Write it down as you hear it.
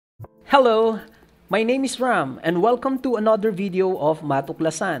Hello, my name is Ram and welcome to another video of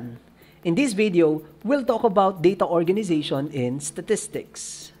Matuklasan. In this video, we'll talk about data organization in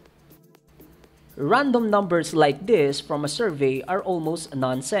statistics. Random numbers like this from a survey are almost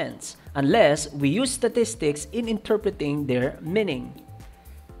nonsense unless we use statistics in interpreting their meaning.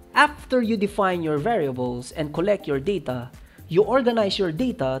 After you define your variables and collect your data, you organize your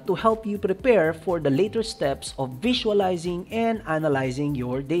data to help you prepare for the later steps of visualizing and analyzing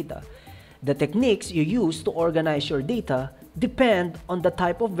your data. The techniques you use to organize your data depend on the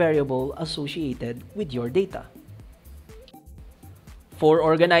type of variable associated with your data. For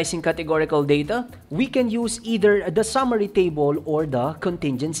organizing categorical data, we can use either the summary table or the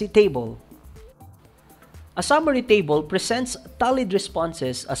contingency table. A summary table presents tallied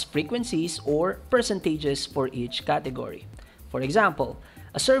responses as frequencies or percentages for each category. For example,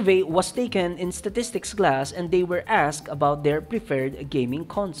 a survey was taken in statistics class and they were asked about their preferred gaming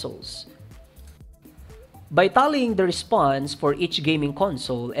consoles. By tallying the response for each gaming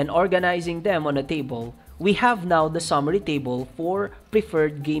console and organizing them on a table, we have now the summary table for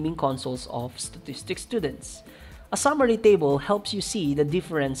preferred gaming consoles of statistics students. A summary table helps you see the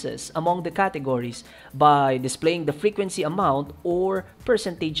differences among the categories by displaying the frequency amount or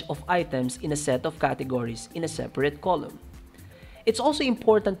percentage of items in a set of categories in a separate column. It's also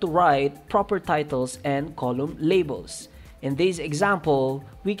important to write proper titles and column labels. In this example,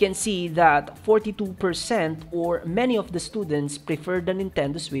 we can see that 42% or many of the students prefer the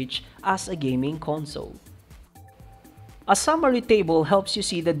Nintendo Switch as a gaming console. A summary table helps you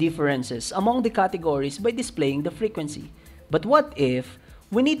see the differences among the categories by displaying the frequency. But what if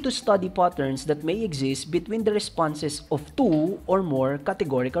we need to study patterns that may exist between the responses of two or more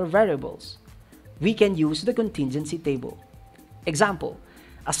categorical variables? We can use the contingency table. Example,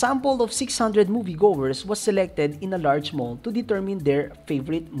 a sample of 600 moviegoers was selected in a large mall to determine their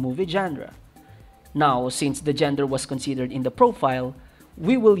favorite movie genre. Now, since the gender was considered in the profile,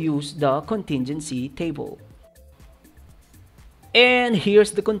 we will use the contingency table. And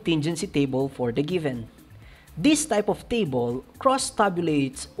here's the contingency table for the given. This type of table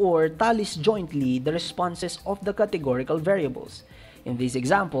cross-tabulates or tallies jointly the responses of the categorical variables. In this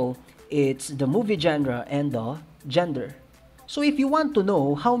example, it's the movie genre and the gender. So if you want to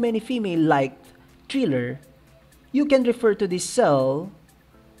know how many female liked thriller, you can refer to this cell,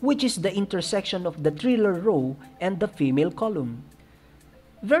 which is the intersection of the thriller row and the female column.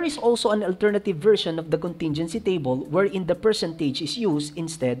 There is also an alternative version of the contingency table wherein the percentage is used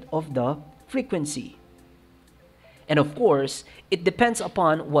instead of the frequency. And of course, it depends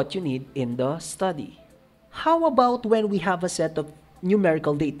upon what you need in the study. How about when we have a set of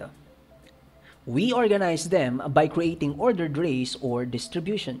numerical data? We organize them by creating ordered arrays or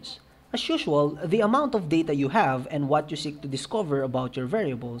distributions. As usual, the amount of data you have and what you seek to discover about your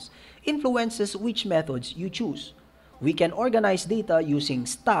variables influences which methods you choose. We can organize data using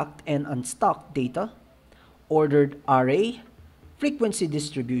stacked and unstacked data, ordered array, frequency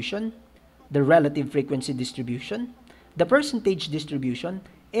distribution, the relative frequency distribution, the percentage distribution,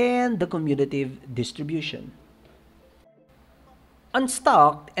 and the cumulative distribution.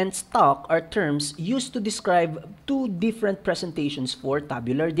 Unstacked and stacked are terms used to describe two different presentations for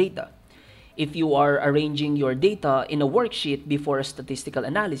tabular data. If you are arranging your data in a worksheet before a statistical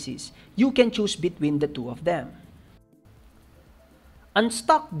analysis, you can choose between the two of them.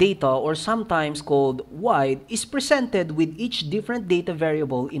 Unstacked data, or sometimes called wide, is presented with each different data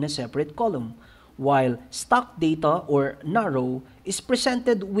variable in a separate column, while stacked data, or narrow, is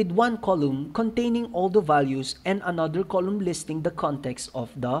presented with one column containing all the values and another column listing the context of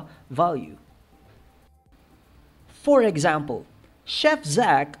the value. For example, Chef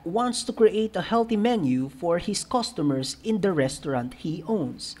Zach wants to create a healthy menu for his customers in the restaurant he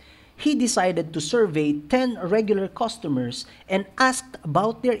owns. He decided to survey 10 regular customers and asked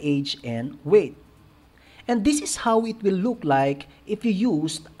about their age and weight. And this is how it will look like if you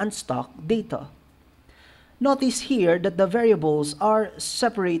used unstacked data. Notice here that the variables are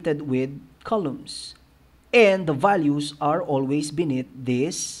separated with columns, and the values are always beneath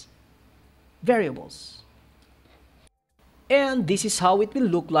these variables. And this is how it will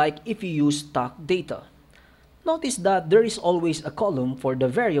look like if you use stacked data. Notice that there is always a column for the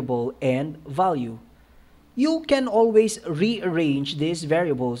variable and value. You can always rearrange these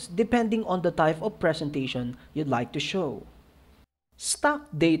variables depending on the type of presentation you'd like to show.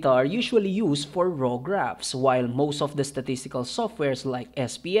 Stacked data are usually used for raw graphs, while most of the statistical softwares like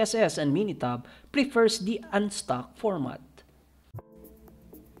SPSS and Minitab prefers the unstacked format.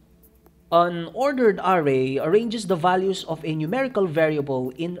 An ordered array arranges the values of a numerical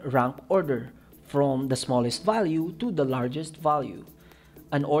variable in rank order, from the smallest value to the largest value.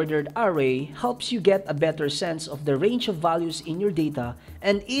 An ordered array helps you get a better sense of the range of values in your data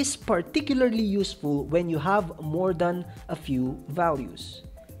and is particularly useful when you have more than a few values.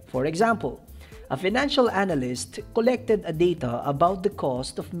 For example, a financial analyst collected a data about the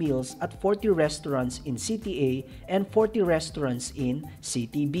cost of meals at 40 restaurants in City A and 40 restaurants in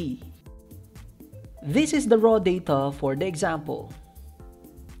City B. This is the raw data for the example.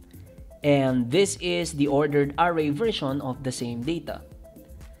 And this is the ordered array version of the same data.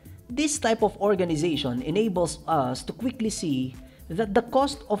 This type of organization enables us to quickly see that the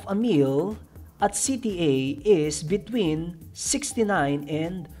cost of a meal at City A is between 69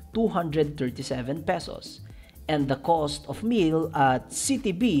 and 237 pesos, and the cost of meal at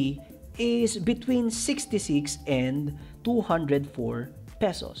City B is between 66 and 204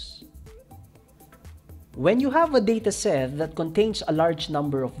 pesos. When you have a data set that contains a large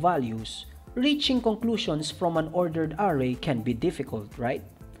number of values, reaching conclusions from an ordered array can be difficult, right?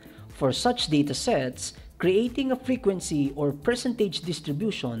 For such data sets, creating a frequency or percentage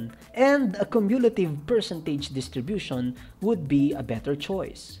distribution and a cumulative percentage distribution would be a better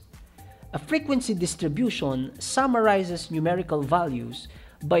choice. A frequency distribution summarizes numerical values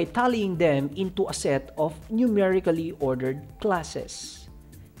by tallying them into a set of numerically ordered classes.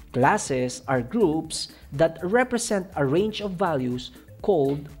 Classes are groups that represent a range of values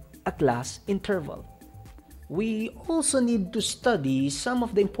called a class interval. We also need to study some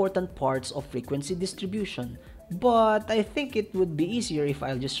of the important parts of frequency distribution, but I think it would be easier if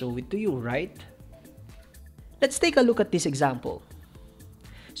I'll just show it to you, right? Let's take a look at this example.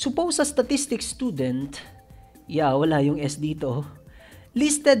 Suppose a statistics student, wala yung S dito,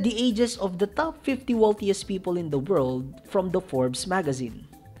 listed the ages of the top 50 wealthiest people in the world from the Forbes magazine.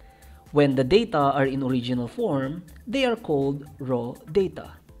 When the data are in original form, they are called raw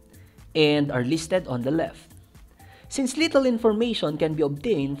data and are listed on the left. Since little information can be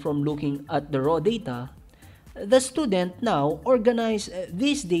obtained from looking at the raw data, the student now organizes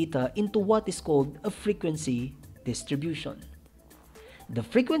this data into what is called a frequency distribution. The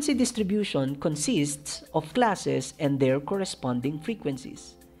frequency distribution consists of classes and their corresponding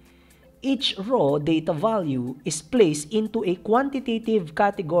frequencies. Each raw data value is placed into a quantitative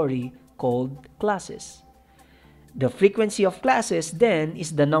category called classes. The frequency of classes then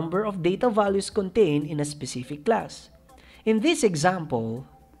is the number of data values contained in a specific class. In this example,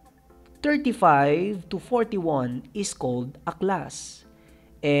 35 to 41 is called a class,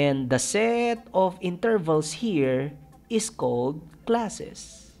 and the set of intervals here is called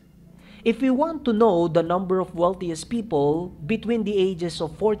classes. If we want to know the number of wealthiest people between the ages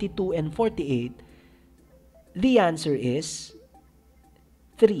of 42 and 48, the answer is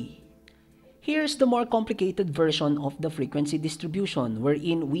 3. Here's the more complicated version of the frequency distribution,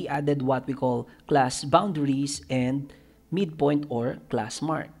 wherein we added what we call class boundaries and midpoint or class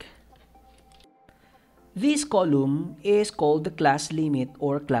mark. This column is called the class limit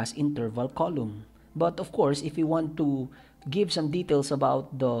or class interval column. But of course, if we want to give some details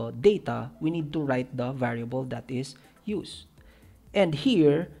about the data, we need to write the variable that is used. And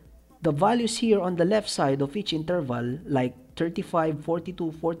here, the values here on the left side of each interval, like 35,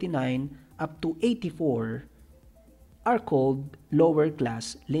 42, 49, up to 84, are called lower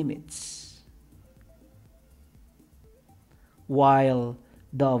class limits. While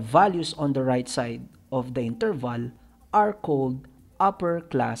the values on the right side of the interval are called upper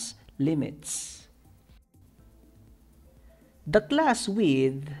class limits. The class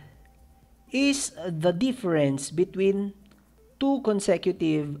width is the difference between two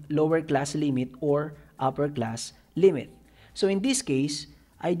consecutive lower class limit or upper class limit. So in this case,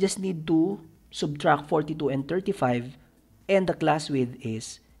 I just need to subtract 42 and 35, and the class width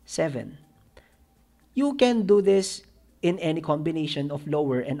is 7. You can do this in any combination of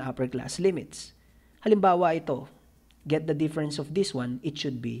lower and upper class limits. Halimbawa ito, get the difference of this one, it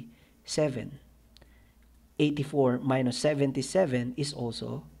should be 7. 84 minus 77 is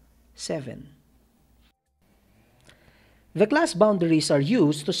also 7. The class boundaries are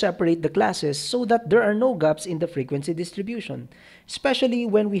used to separate the classes so that there are no gaps in the frequency distribution, especially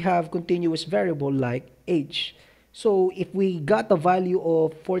when we have continuous variable like age. So if we got a value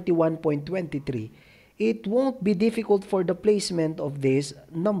of 41.23, it won't be difficult for the placement of this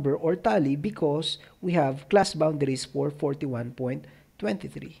number or tally because we have class boundaries for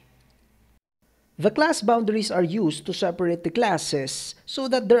 41.23. The class boundaries are used to separate the classes so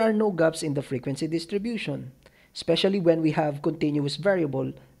that there are no gaps in the frequency distribution, especially when we have continuous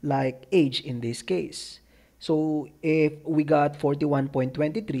variable like age in this case. So, if we got 41.23,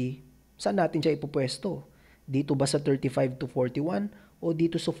 saan natin siya ipupwesto? Dito ba sa 35 to 41 o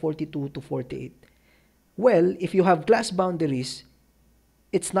dito sa 42 to 48? Well, if you have class boundaries,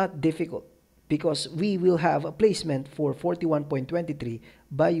 it's not difficult because we will have a placement for 41.23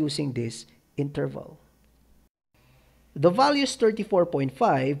 by using this interval. The values 34.5,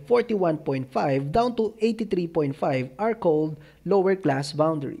 41.5 down to 83.5 are called lower class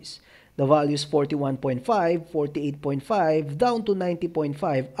boundaries. The values 41.5, 48.5 down to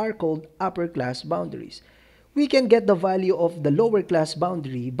 90.5 are called upper class boundaries. We can get the value of the lower class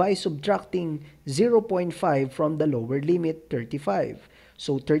boundary by subtracting 0.5 from the lower limit 35.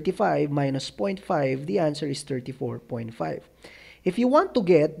 So 35 minus 0.5, the answer is 34.5. If you want to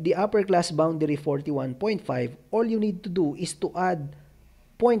get the upper class boundary 41.5, all you need to do is to add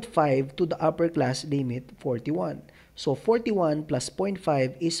 0.5 to the upper class limit 41. So 41 plus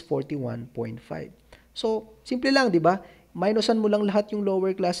 0.5 is 41.5. So simple lang, di ba? Minusan mo lang lahat yung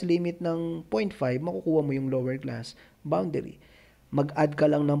lower class limit ng 0.5, makukuha mo yung lower class boundary. Mag-add ka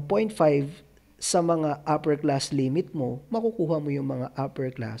lang ng 0.5 sa mga upper class limit mo, makukuha mo yung mga upper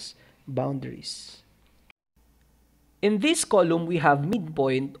class boundaries. In this column, we have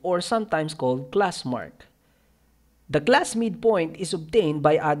midpoint or sometimes called class mark. The class midpoint is obtained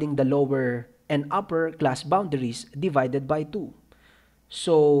by adding the lower and upper class boundaries divided by 2.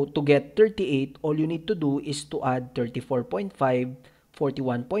 So, to get 38, all you need to do is to add 34.5,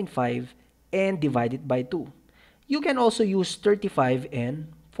 41.5, and divide it by 2. You can also use 35 and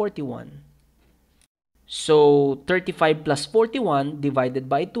 41. So, 35 plus 41 divided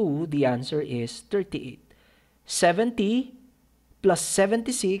by 2, the answer is 38. 70 plus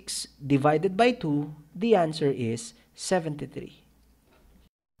 76 divided by 2, the answer is 73.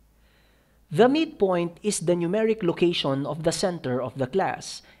 The midpoint is the numeric location of the center of the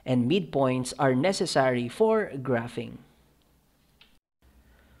class, and midpoints are necessary for graphing.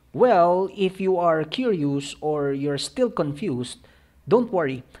 Well, if you are curious or you're still confused, don't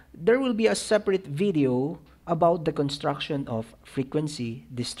worry. There will be a separate video about the construction of frequency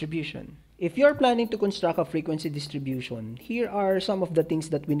distribution. If you're planning to construct a frequency distribution, here are some of the things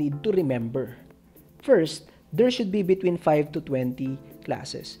that we need to remember. First, there should be between 5 to 20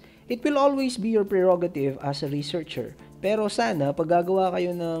 classes. It will always be your prerogative as a researcher. Pero sana, pag gagawa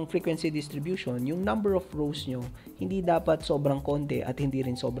kayo ng frequency distribution, yung number of rows nyo, hindi dapat sobrang konti at hindi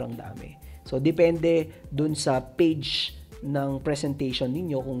rin sobrang dami. So, depende dun sa page ng presentation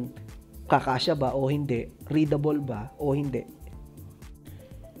ninyo kung kakasya ba o hindi, readable ba o hindi.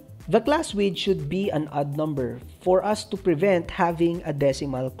 The class width should be an odd number for us to prevent having a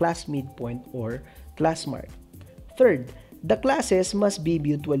decimal class midpoint or class mark. Third, the classes must be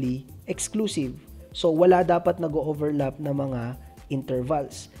mutually exclusive. So, wala dapat nag-overlap na mga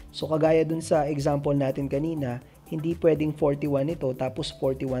intervals. So, kagaya dun sa example natin kanina, hindi pwedeng 41 ito tapos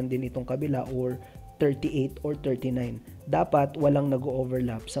 41 din itong kabila or 38 or 39. Dapat walang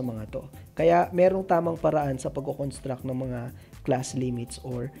nag-overlap sa mga to. Kaya, merong tamang paraan sa pag-construct ng mga class limits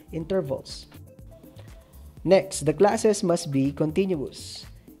or intervals. Next, the classes must be continuous.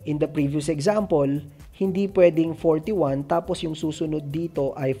 In the previous example, hindi pwedeng 41 tapos yung susunod dito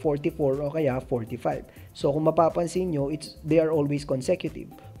ay 44 o kaya 45. So kung mapapansin nyo, they are always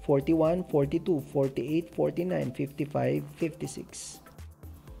consecutive. 41, 42, 48, 49, 55, 56.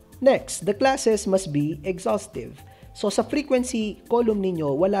 Next, the classes must be exhaustive. So sa frequency column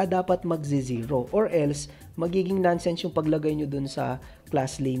ninyo, wala dapat magzi-zero or else magiging nonsense yung paglagay nyo dun sa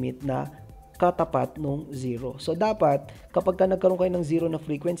class limit na katapat nung 0. So dapat kapag ka nagkaroon kayo ng 0 na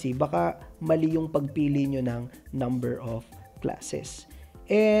frequency, baka mali yung pagpili nyo ng number of classes.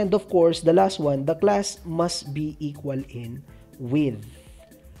 And of course, the last one, the class must be equal in width.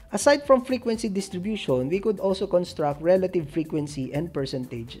 Aside from frequency distribution, we could also construct relative frequency and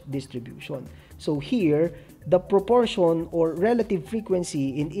percentage distribution. So here, the proportion or relative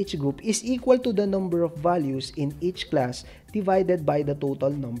frequency in each group is equal to the number of values in each class divided by the total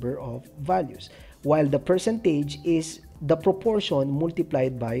number of values, while the percentage is the proportion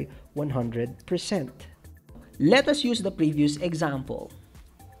multiplied by 100%. Let us use the previous example.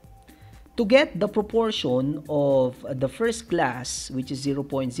 To get the proportion of the first class, which is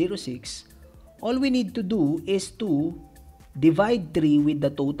 0.06, all we need to do is to divide 3 with the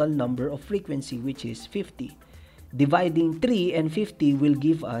total number of frequency, which is 50. Dividing 3 and 50 will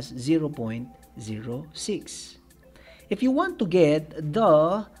give us 0.06. If you want to get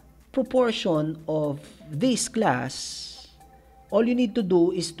the proportion of this class, all you need to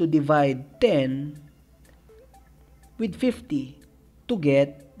do is to divide 10 with 50 to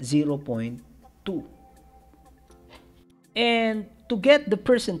get 0.2. And to get the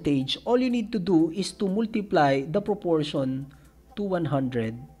percentage, all you need to do is to multiply the proportion to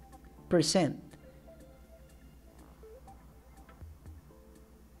 100%.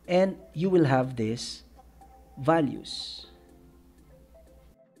 And you will have these values.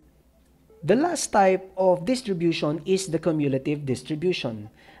 The last type of distribution is the cumulative distribution.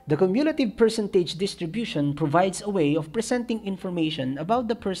 The cumulative percentage distribution provides a way of presenting information about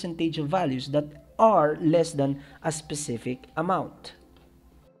the percentage of values that are less than a specific amount.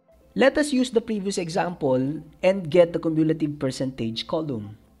 Let us use the previous example and get the cumulative percentage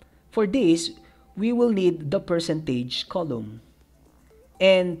column. For this, we will need the percentage column.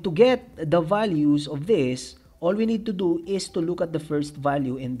 And to get the values of this, all we need to do is to look at the first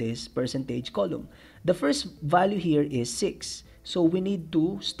value in this percentage column. The first value here is 6. So we need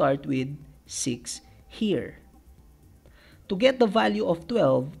to start with 6 here. To get the value of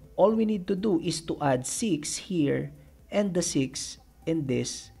 12, all we need to do is to add 6 here and the 6 in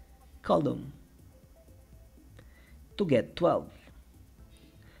this column to get 12.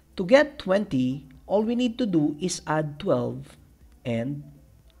 To get 20, all we need to do is add 12 and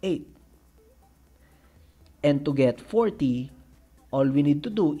 8. And to get 40, all we need to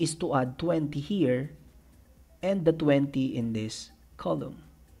do is to add 20 here and the 20 in this column.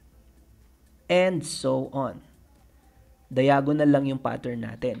 And so on. Diagonal lang yung pattern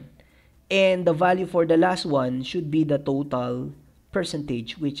natin. And the value for the last one should be the total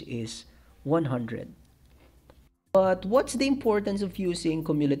percentage, which is 100. But what's the importance of using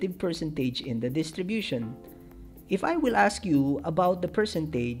cumulative percentage in the distribution? If I will ask you about the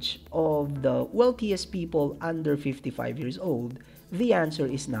percentage of the wealthiest people under 55 years old, the answer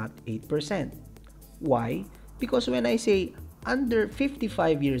is not 8%. Why? Because when I say under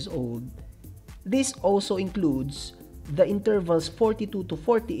 55 years old, this also includes the intervals 42 to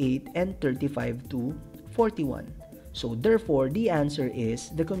 48 and 35 to 41. So therefore, the answer is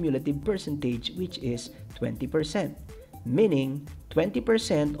the cumulative percentage, which is 20%. Meaning,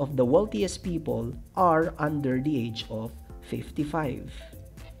 20% of the wealthiest people are under the age of 55.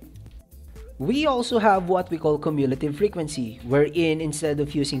 We also have what we call cumulative frequency, wherein instead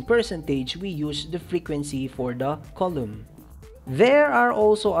of using percentage, we use the frequency for the column. There are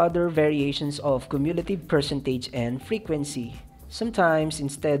also other variations of cumulative percentage and frequency. Sometimes,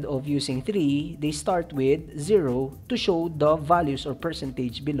 instead of using 3, they start with 0 to show the values or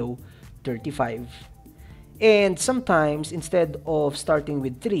percentage below 35. And sometimes, instead of starting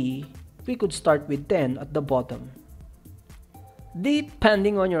with 3, we could start with 10 at the bottom.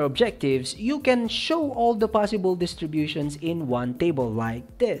 Depending on your objectives, you can show all the possible distributions in one table like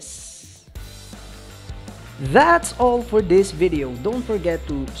this. That's all for this video. Don't forget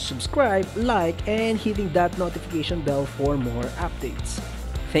to subscribe, like, and hitting that notification bell for more updates.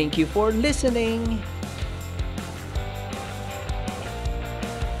 Thank you for listening.